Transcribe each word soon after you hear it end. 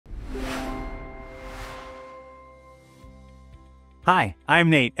Hi,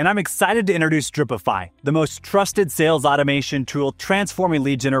 I'm Nate, and I'm excited to introduce Dripify, the most trusted sales automation tool transforming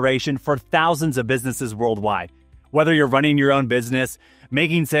lead generation for thousands of businesses worldwide. Whether you're running your own business,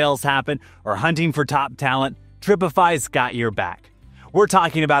 making sales happen, or hunting for top talent, Dripify's got your back. We're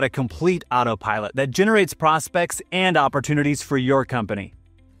talking about a complete autopilot that generates prospects and opportunities for your company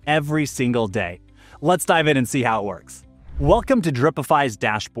every single day. Let's dive in and see how it works. Welcome to Dripify's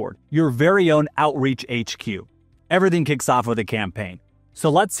dashboard, your very own outreach HQ. Everything kicks off with a campaign. So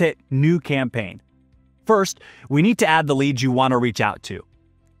let's hit New Campaign. First, we need to add the leads you want to reach out to.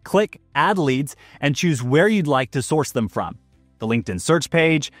 Click Add Leads and choose where you'd like to source them from. The LinkedIn search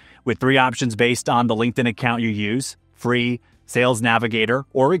page, with 3 options based on the LinkedIn account you use: free, Sales Navigator,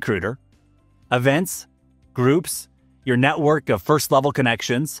 or Recruiter. Events, groups, your network of first-level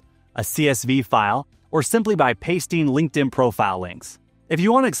connections, a CSV file, or simply by pasting LinkedIn profile links. If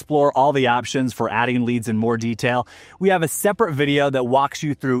you want to explore all the options for adding leads in more detail, we have a separate video that walks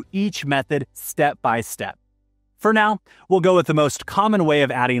you through each method step by step. For now, we'll go with the most common way of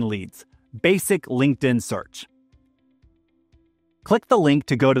adding leads: basic LinkedIn search. Click the link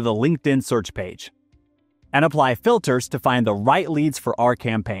to go to the LinkedIn search page and apply filters to find the right leads for our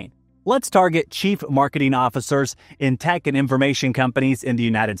campaign. Let's target chief marketing officers in tech and information companies in the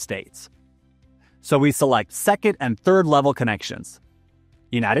United States. So we select second and third level connections.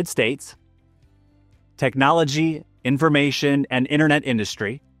 United States, technology, information, and internet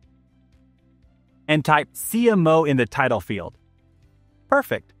industry, and type CMO in the title field.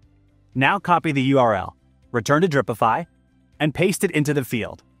 Perfect. Now copy the URL, return to Dripify, and paste it into the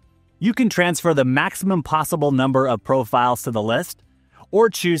field. You can transfer the maximum possible number of profiles to the list, or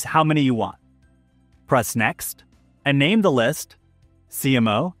choose how many you want. Press Next, and name the list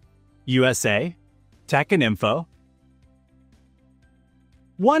CMO, USA, Tech and Info.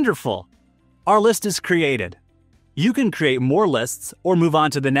 Wonderful! Our list is created. You can create more lists or move on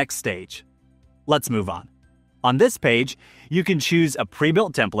to the next stage. Let's move on. On this page, you can choose a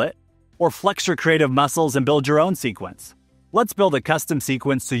pre-built template or flex your creative muscles and build your own sequence. Let's build a custom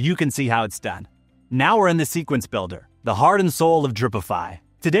sequence so you can see how it's done. Now we're in the Sequence Builder, the heart and soul of Dripify.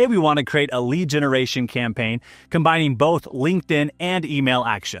 Today we want to create a lead generation campaign combining both LinkedIn and email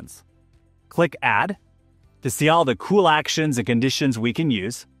actions. Click Add to see all the cool actions and conditions we can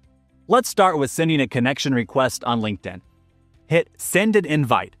use. Let's start with sending a connection request on LinkedIn. Hit Send an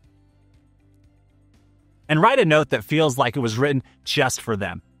Invite. And write a note that feels like it was written just for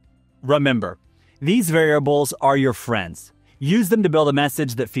them. Remember, these variables are your friends. Use them to build a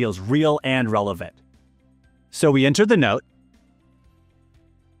message that feels real and relevant. So we enter the note,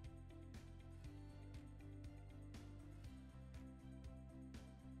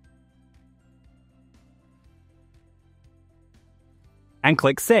 and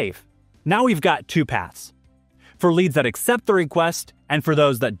click Save. Now we've got 2 paths: for leads that accept the request and for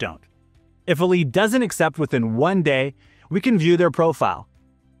those that don't. If a lead doesn't accept within 1 day, we can view their profile.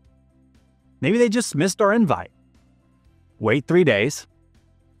 Maybe they just missed our invite. Wait 3 days.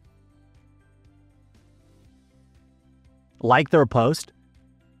 Like their post.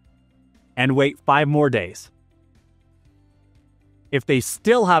 And wait 5 more days. If they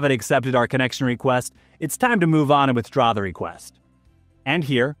still haven't accepted our connection request, it's time to move on and withdraw the request. And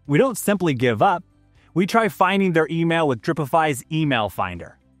here, we don't simply give up. We try finding their email with Dripify's Email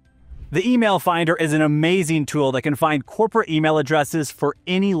Finder. The Email Finder is an amazing tool that can find corporate email addresses for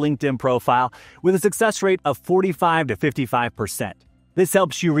any LinkedIn profile with a success rate of 45 to 55%. This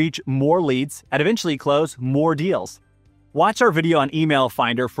helps you reach more leads and eventually close more deals. Watch our video on Email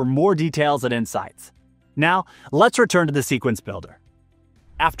Finder for more details and insights. Now, let's return to the Sequence Builder.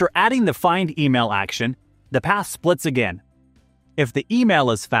 After adding the Find Email action, the path splits again. If the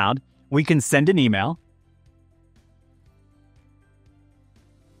email is found, we can send an email.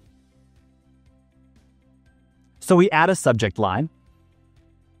 So we add a subject line.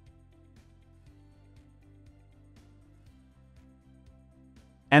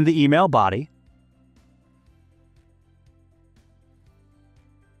 And the email body.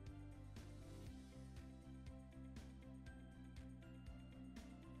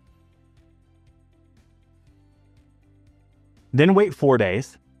 Then wait 4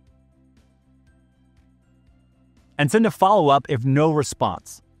 days. And send a follow-up if no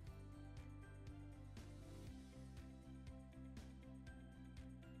response.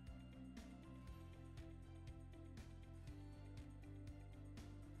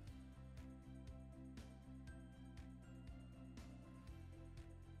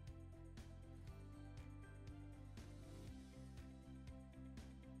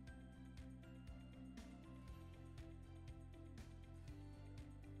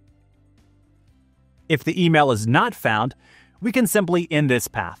 If the email is not found, we can simply end this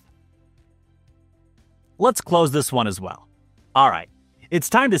path. Let's close this one as well. All right, it's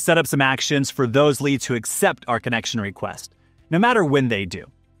time to set up some actions for those leads who accept our connection request, no matter when they do.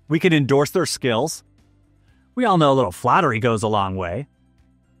 We can endorse their skills. We all know a little flattery goes a long way.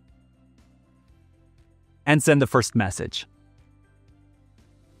 And send the first message.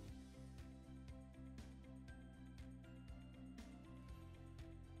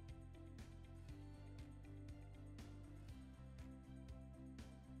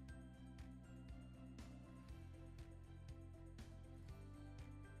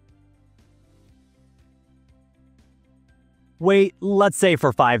 Wait, let's say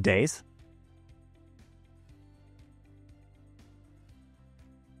for 5 days.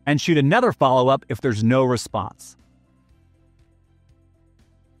 And shoot another follow-up if there's no response.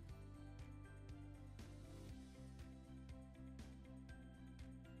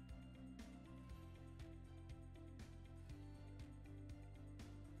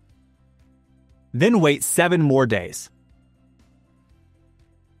 Then wait 7 more days.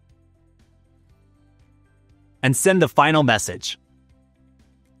 And send the final message.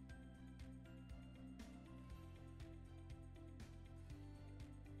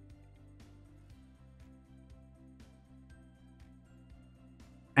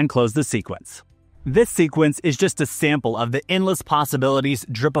 And close the sequence. This sequence is just a sample of the endless possibilities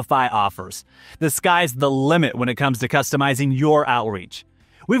Dripify offers. The sky's the limit when it comes to customizing your outreach.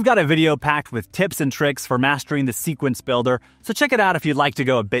 We've got a video packed with tips and tricks for mastering the sequence builder, so check it out if you'd like to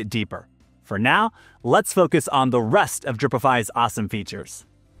go a bit deeper. For now, let's focus on the rest of Dripify's awesome features.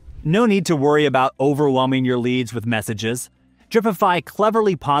 No need to worry about overwhelming your leads with messages. Dripify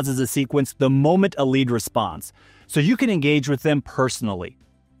cleverly pauses a sequence the moment a lead responds, so you can engage with them personally.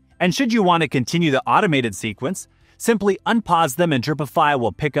 And should you want to continue the automated sequence, simply unpause them and Dripify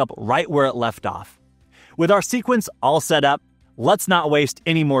will pick up right where it left off. With our sequence all set up, let's not waste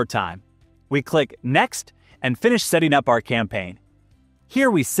any more time. We click Next and finish setting up our campaign. Here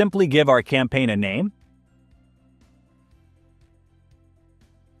we simply give our campaign a name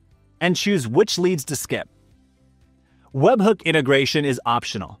and choose which leads to skip. Webhook integration is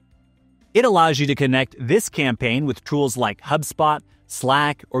optional. It allows you to connect this campaign with tools like HubSpot,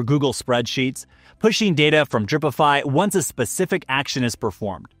 Slack, or Google Spreadsheets, pushing data from Dripify once a specific action is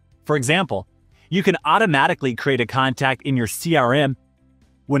performed. For example, you can automatically create a contact in your CRM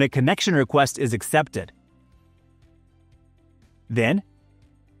when a connection request is accepted. Then,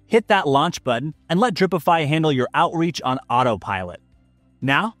 hit that launch button and let Dripify handle your outreach on autopilot.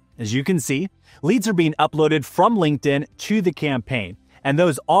 Now, as you can see, leads are being uploaded from LinkedIn to the campaign, and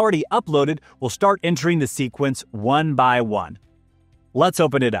those already uploaded will start entering the sequence one by one. Let's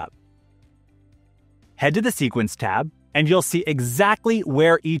open it up. Head to the Sequence tab, and you'll see exactly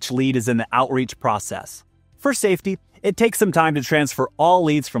where each lead is in the outreach process. For safety, it takes some time to transfer all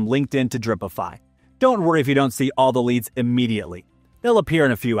leads from LinkedIn to Dripify. Don't worry if you don't see all the leads immediately. They'll appear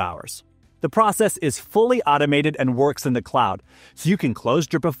in a few hours. The process is fully automated and works in the cloud, so you can close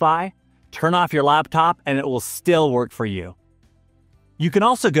Dripify, turn off your laptop, and it will still work for you. You can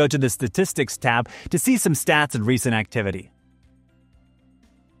also go to the Statistics tab to see some stats and recent activity.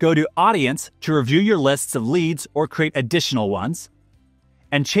 Go to Audience to review your lists of leads or create additional ones,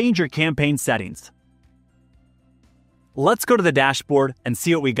 and change your campaign settings. Let's go to the dashboard and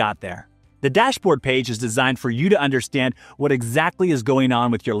see what we got there. The dashboard page is designed for you to understand what exactly is going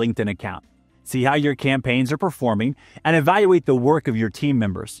on with your LinkedIn account, see how your campaigns are performing, and evaluate the work of your team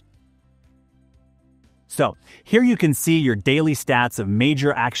members. So, here you can see your daily stats of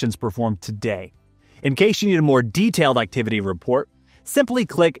major actions performed today. In case you need a more detailed activity report, simply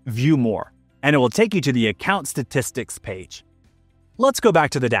click View More, and it will take you to the Account Statistics page. Let's go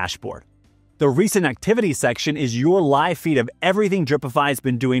back to the dashboard. The Recent Activity section is your live feed of everything Dripify's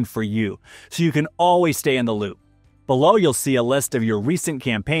been doing for you, so you can always stay in the loop. Below, you'll see a list of your recent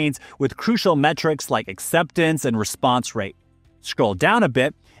campaigns with crucial metrics like acceptance and response rate. Scroll down a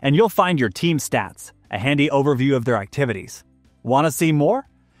bit, and you'll find your team stats, a handy overview of their activities. Want to see more?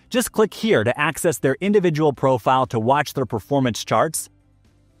 Just click here to access their individual profile to watch their performance charts,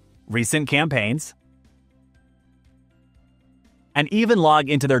 recent campaigns, and even log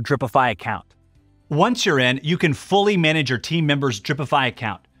into their Dripify account. Once you're in, you can fully manage your team members' Dripify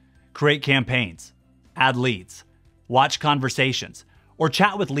account, create campaigns, add leads, watch conversations, or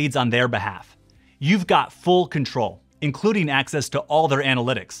chat with leads on their behalf. You've got full control, including access to all their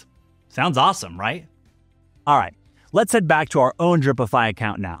analytics. Sounds awesome, right? All right, let's head back to our own Dripify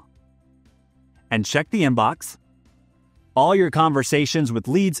account now. And check the inbox. All your conversations with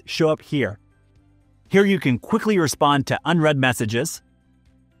leads show up here. Here you can quickly respond to unread messages,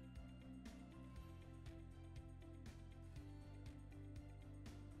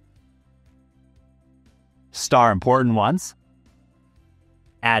 star important ones,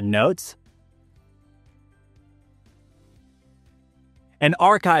 add notes, and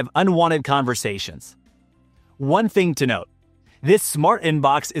archive unwanted conversations. One thing to note, this smart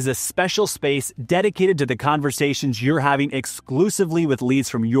inbox is a special space dedicated to the conversations you're having exclusively with leads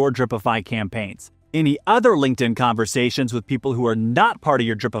from your Dripify campaigns. Any other LinkedIn conversations with people who are not part of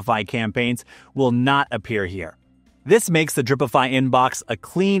your Dripify campaigns will not appear here. This makes the Dripify inbox a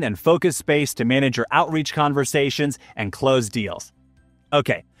clean and focused space to manage your outreach conversations and close deals.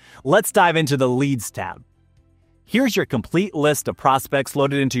 Okay, let's dive into the Leads tab. Here's your complete list of prospects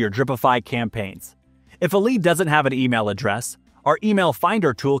loaded into your Dripify campaigns. If a lead doesn't have an email address, our email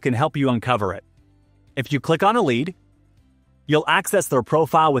finder tool can help you uncover it. If you click on a lead, you'll access their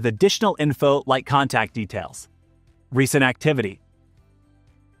profile with additional info like contact details, recent activity,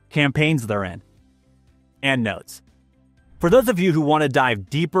 campaigns they're in, and notes. For those of you who want to dive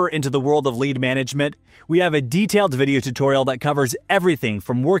deeper into the world of lead management, we have a detailed video tutorial that covers everything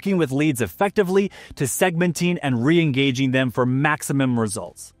from working with leads effectively to segmenting and re-engaging them for maximum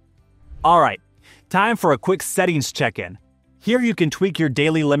results. All right, time for a quick settings check-in. Here you can tweak your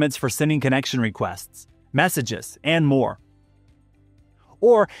daily limits for sending connection requests, messages, and more.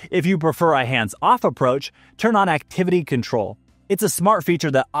 Or if you prefer a hands-off approach, turn on activity control. It's a smart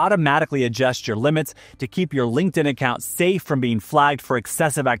feature that automatically adjusts your limits to keep your LinkedIn account safe from being flagged for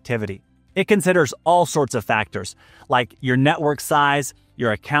excessive activity. It considers all sorts of factors, like your network size,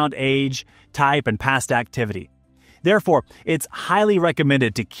 your account age, type, and past activity. Therefore, it's highly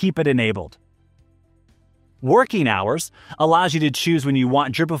recommended to keep it enabled. Working hours allows you to choose when you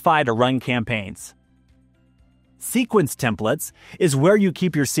want Dripify to run campaigns. Sequence templates is where you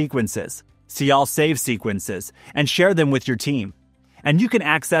keep your sequences. See all save sequences and share them with your team. And you can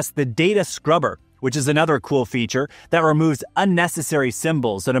access the data scrubber, which is another cool feature that removes unnecessary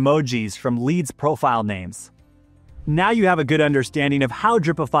symbols and emojis from leads' profile names. Now you have a good understanding of how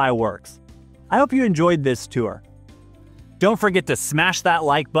Dripify works. I hope you enjoyed this tour. Don't forget to smash that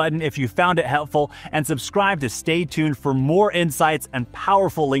like button if you found it helpful and subscribe to stay tuned for more insights and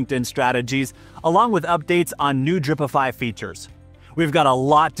powerful LinkedIn strategies, along with updates on new Dripify features. We've got a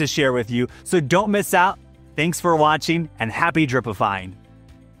lot to share with you, so don't miss out. Thanks for watching and happy Dripifying.